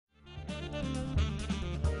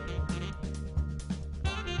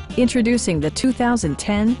Introducing the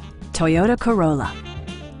 2010 Toyota Corolla.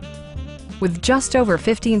 With just over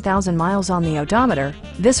 15,000 miles on the odometer,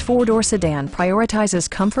 this four-door sedan prioritizes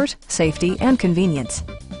comfort, safety, and convenience.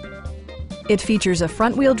 It features a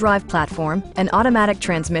front-wheel drive platform, an automatic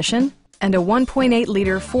transmission, and a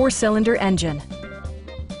 1.8-liter four-cylinder engine.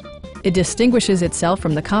 It distinguishes itself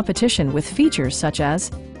from the competition with features such as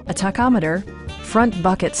a tachometer, front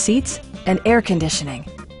bucket seats, and air conditioning.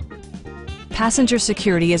 Passenger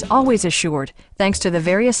security is always assured thanks to the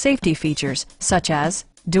various safety features such as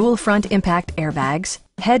dual front impact airbags,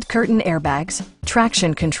 head curtain airbags,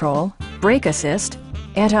 traction control, brake assist,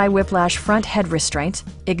 anti-whiplash front head restraints,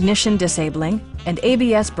 ignition disabling, and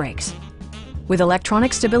ABS brakes. With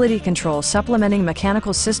electronic stability control supplementing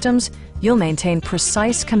mechanical systems, you'll maintain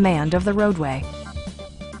precise command of the roadway.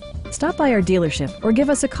 Stop by our dealership or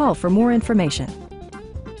give us a call for more information.